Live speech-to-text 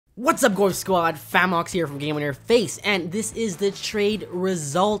What's up, Gorf Squad? Famox here from Game On Your Face, and this is the trade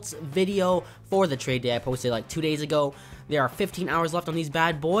results video for the trade day I posted like 2 days ago. There are 15 hours left on these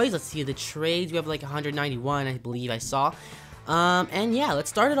bad boys. Let's see the trades. We have like 191, I believe I saw. And yeah, let's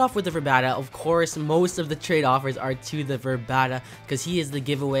start it off with the Verbata. Of course, most of the trade offers are to the Verbata because he is the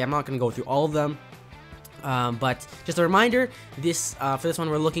giveaway. I'm not going to go through all of them. But just a reminder, for this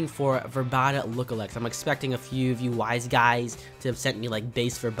one we're looking for Verbata lookalikes. I'm expecting a few of you wise guys to have sent me like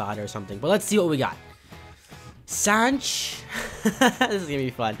base Verbata or something. But let's see what we got. Sanch. This is gonna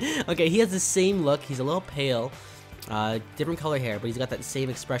be fun. Okay, he has the same look. He's a little pale, different color hair, but he's got that same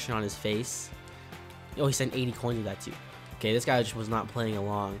expression on his face. Oh, he sent 80 coins with that too. Okay, this guy just was not playing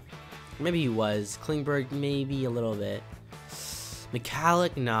along. Maybe he was. Klingberg, maybe a little bit.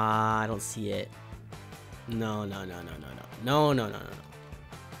 Michalek, nah, I don't see it. No.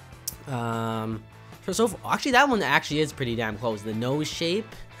 So actually, that one actually is pretty damn close. The nose shape,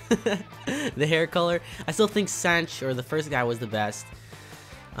 the hair color. I still think Sanch or the first guy was the best.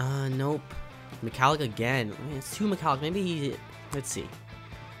 Nope. Michalek again. I mean, it's two Michalek. Maybe he. Let's see.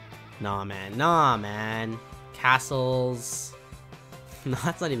 Nah, man. Castles. No,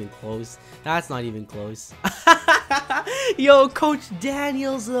 that's not even close. That's not even close. Yo, Coach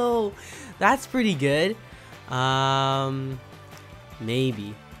Daniels though. That's pretty good.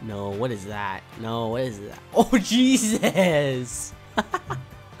 Maybe. No, what is that? No, what is that? Oh, Jesus!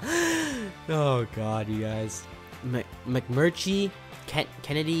 Oh, God, you guys. McMurchie,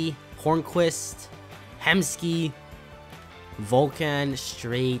 Kennedy, Hornquist, Hemsky, Vulcan,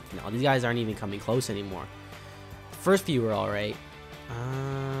 Straight. No, these guys aren't even coming close anymore. First few were alright.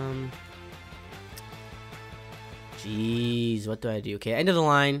 Jeez, what do I do? Okay, end of the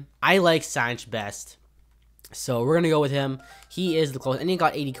line. I like Sanch best, so we're gonna go with him. He is the closest, and he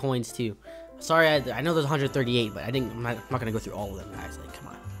got 80 coins too. Sorry, I know there's 138, but I'm not gonna go through all of them, guys. Like, come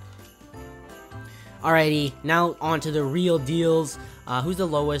on. Alrighty, now on to the real deals. Who's the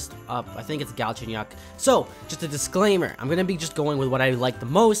lowest up? I think it's Galchenyuk. So, just a disclaimer, I'm gonna be just going with what I like the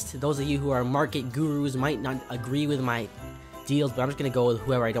most. Those of you who are market gurus might not agree with my deals, but I'm just gonna go with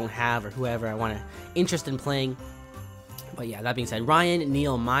whoever I don't have or whoever I want to interest in playing. But yeah, that being said, Ryan,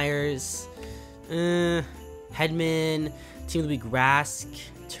 Neil Myers, Hedman, Team of the Week, Rask,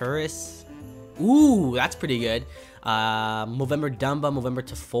 Turris. Ooh, that's pretty good. Movember Dumba, Movember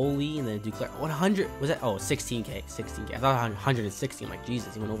Toffoli, and then Duclair. 100 was that? Oh, 16k. I thought 116. I'm like,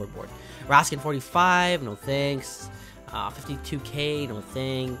 Jesus, he went overboard. Raskin 45, no thanks. 52k, no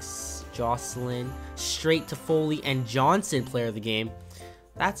thanks. Jocelyn, straight Toffoli and Johnson, player of the game.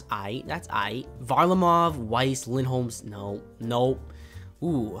 That's aight. Varlamov, Weiss, Lindholms. No.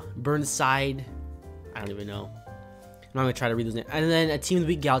 Ooh, Burnside. I don't even know. I'm not gonna try to read those names. And then a Team of the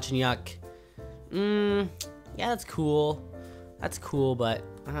Week, Galchenyuk. Yeah, that's cool. But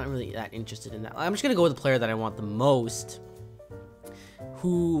I'm not really that interested in that. I'm just gonna go with the player that I want the most.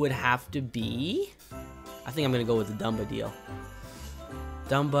 Who would have to be? I think I'm gonna go with the Dumba deal.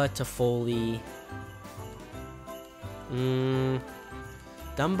 Dumba, Toffoli.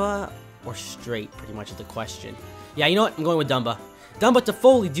 Dumba or Straight, pretty much is the question. Yeah, you know what? I'm going with Dumba. Dumba,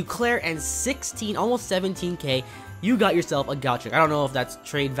 Toffoli, Duclair, and 16, almost 17k. You got yourself a Galchenyuk. I don't know if that's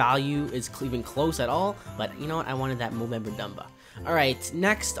trade value is even close at all, but you know what? I wanted that Movember Dumba. All right,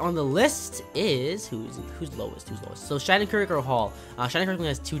 next on the list is who's lowest? So Shattenkirk or Hall? Shattenkirk only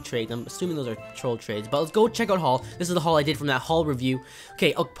has 2 trades. I'm assuming those are troll trades, but let's go check out Hall. This is the Hall I did from that Hall review.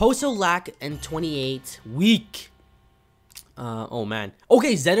 Okay, Okposo, Lack, and 28 weak. Oh man.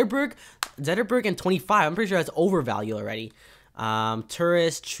 Okay, Zetterberg and 25. I'm pretty sure that's overvalue already.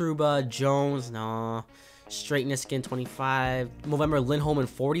 Turris, Trouba, Jones, no. Straight Niskin 25. Movember Lindholm and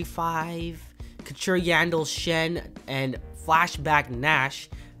 45. Couture, Yandel, Shen, and Flashback Nash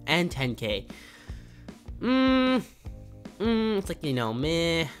and 10k. It's like, you know,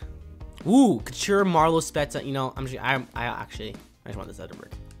 meh. Ooh, Couture, Marlowe, Spezza. You know, I just want the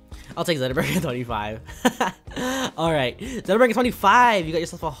Zetterberg. I'll take Zetterberg at 25. Alright, Zetterberg at 25. You got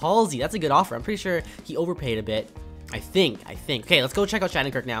yourself a Halsey. That's a good offer. I'm pretty sure he overpaid a bit. I think. Okay, let's go check out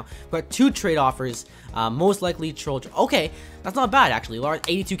Shattenkirk now. We've got 2 trade offers. Most likely troll. Okay, that's not bad actually. Large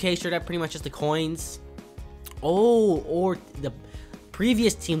 82k straight up, pretty much just the coins. Oh, or the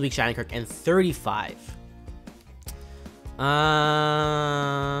previous Team Week Shattenkirk and 35. I'll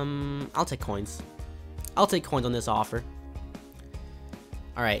take coins. I'll take coins on this offer.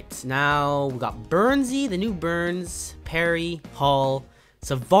 Alright, now we got Burnsy, the new Burns, Perry, Hall,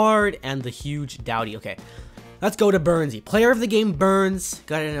 Savard, and the huge Doughty. Okay, let's go to Burnsy. Player of the game, Burns.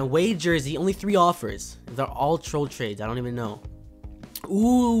 Got an away jersey, only 3 offers. They're all troll trades, I don't even know.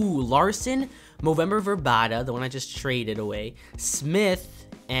 Ooh, Larson, Movember Verbata, the one I just traded away. Smith,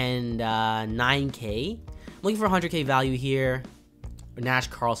 and 9K. I'm looking for 100K value here. Nash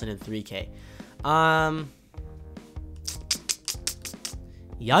Carlson and 3K.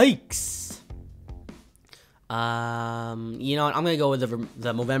 Yikes. You know what? I'm gonna go with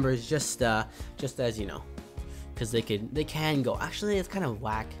the Movembers just as you know, because they can go. Actually, it's kind of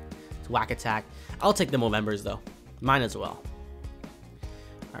whack. It's whack attack. I'll take the Movembers though. Mine as well.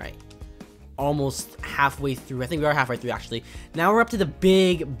 All right. Almost halfway through. I think we are halfway through actually. Now we're up to the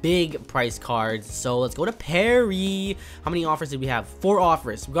big price cards. So let's go to Perry. How many offers did we have? 4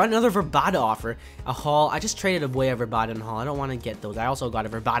 offers. We got another Verbata offer. A Hall. I just traded away a Verbata and Hall. I don't want to get those. I also got a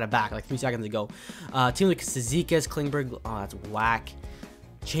Verbata back like 3 seconds ago. Team like Zizekas, Klingberg. Oh, that's whack.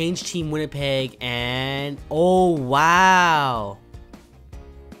 Change Team Winnipeg and oh wow.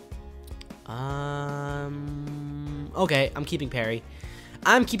 Okay, I'm keeping Perry.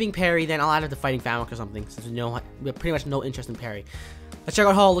 I'm keeping Perry, then I'll add it to Fighting Famox or something, since we have pretty much no interest in Perry. Let's check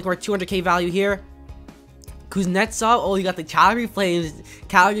out Hall. Looking for 200K value here. Kuznetsov. Oh, you got the Calgary Flames.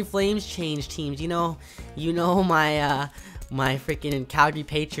 Calgary Flames change teams. You know my my freaking Calgary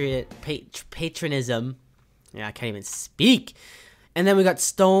patronism. Yeah, I can't even speak. And then we got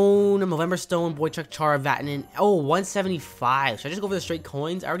Stone, Movember Stone, Boychuk, Chara, Vatanen. Oh, 175. Should I just go for the straight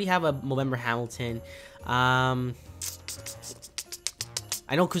coins? I already have a Movember Hamilton. I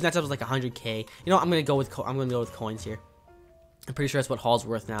know Kuznetsov was like 100K. You know what? I'm gonna go with coins here. I'm pretty sure that's what Hall's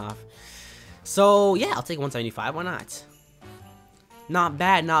worth now. So yeah, I'll take 175. Why not? Not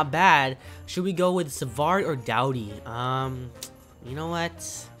bad, not bad. Should we go with Savard or Doughty? You know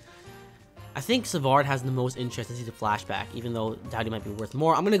what? I think Savard has the most interest to see the flashback, even though Doughty might be worth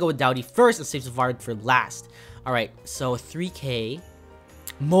more. I'm gonna go with Doughty first and save Savard for last. All right, so 3K.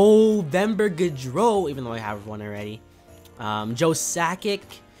 Movember Gaudreau, even though I have one already. Joe Sakic,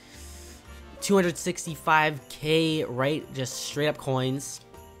 265K, right? Just straight up coins.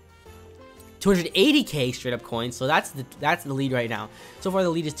 280K straight up coins. So that's the lead right now. So far the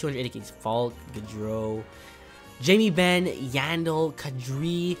lead is 280K. Falk, Gaudreau, Jamie Benn, Yandel,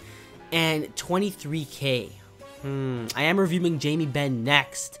 Kadri, and 23K. I am reviewing Jamie Benn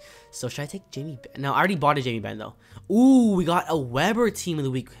next. So should I take Jamie Benn? No, I already bought a Jamie Benn though. Ooh, we got a Weber team of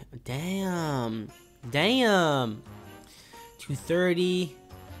the week. Damn. 230,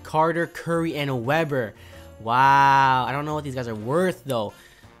 Carter, Curry, and a Weber. Wow, I don't know what these guys are worth though.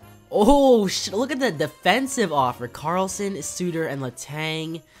 Oh, look at the defensive offer. Carlson, Suter, and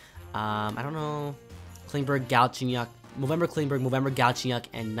Letang. I don't know. Klingberg, Galchenyuk, Movember Klingberg, Movember Galchenyuk,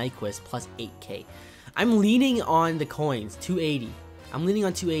 and Nyquist plus 8K. I'm leaning on the coins, 280. I'm leaning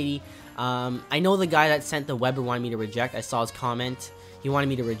on 280. I know the guy that sent the Weber wanted me to reject. I saw his comment. He wanted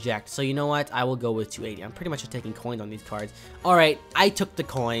me to reject. So you know what? I will go with 280. I'm pretty much just taking coins on these cards. All right, I took the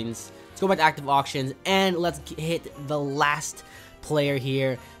coins. Let's go back to active auctions and let's hit the last player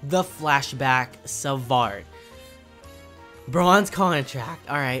here, the Flashback Savard. Bronze contract.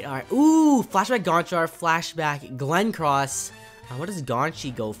 All right. Ooh, Flashback Gonchar, Flashback Glenn Cross. What does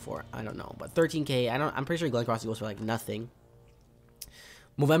Gonchi go for? I don't know, but 13K. I'm pretty sure Glenn Cross goes for like nothing.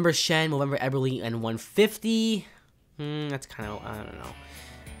 Movember Shen, Movember Eberle, and 150. That's kind of, I don't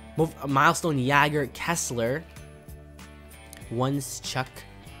know. Milestone Jagger, Kessler, Chuck,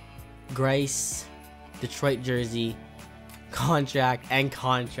 Grice, Detroit jersey, contract.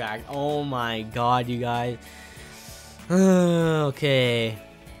 Oh my god, you guys. Okay.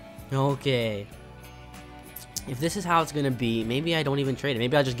 If this is how it's gonna be, maybe I don't even trade it.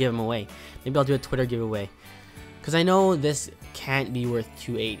 Maybe I'll just give them away. Maybe I'll do a Twitter giveaway. Because I know this can't be worth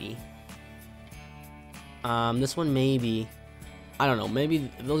 280. This one maybe, I don't know,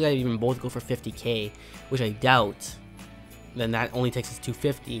 maybe those guys even both go for 50K, which I doubt. Then that only takes us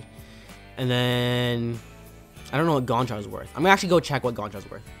 250. And then I don't know what Gonchar's worth. I'm gonna actually go check what Gonchar's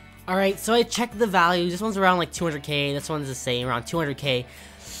worth. Alright, so I checked the values. This one's around like 200K. This one's the same, around 200K.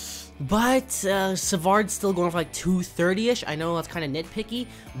 But Savard's still going for like 230-ish. I know that's kind of nitpicky,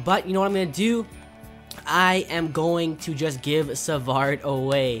 but you know what I'm gonna do? I am going to just give Savard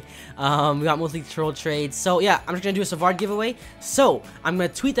away. We got mostly troll trades. So yeah, I'm just going to do a Savard giveaway. So I'm going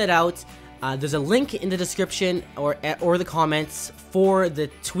to tweet that out. There's a link in the description or the comments for the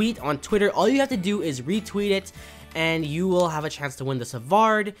tweet on Twitter. All you have to do is retweet it and you will have a chance to win the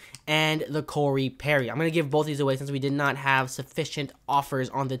Savard and the Corey Perry. I'm going to give both these away since we did not have sufficient offers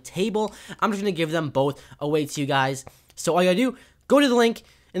on the table. I'm just going to give them both away to you guys. So all you got to do, go to the link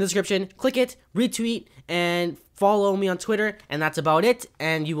in the description, click it, retweet, and follow me on Twitter, and that's about it,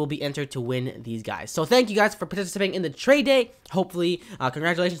 and you will be entered to win these guys. So thank you guys for participating in the trade day. Hopefully,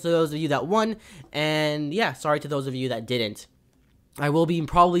 congratulations to those of you that won, and yeah, sorry to those of you that didn't. I will be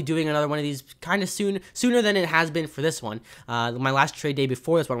probably doing another one of these kind of sooner than it has been for this one. My last trade day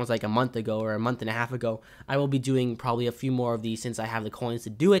before this one was like a month ago or a month and a half ago. I will be doing probably a few more of these since I have the coins to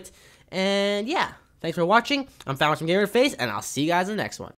do it. And yeah, thanks for watching. I'm Famox from Gamer Face, and I'll see you guys in the next one.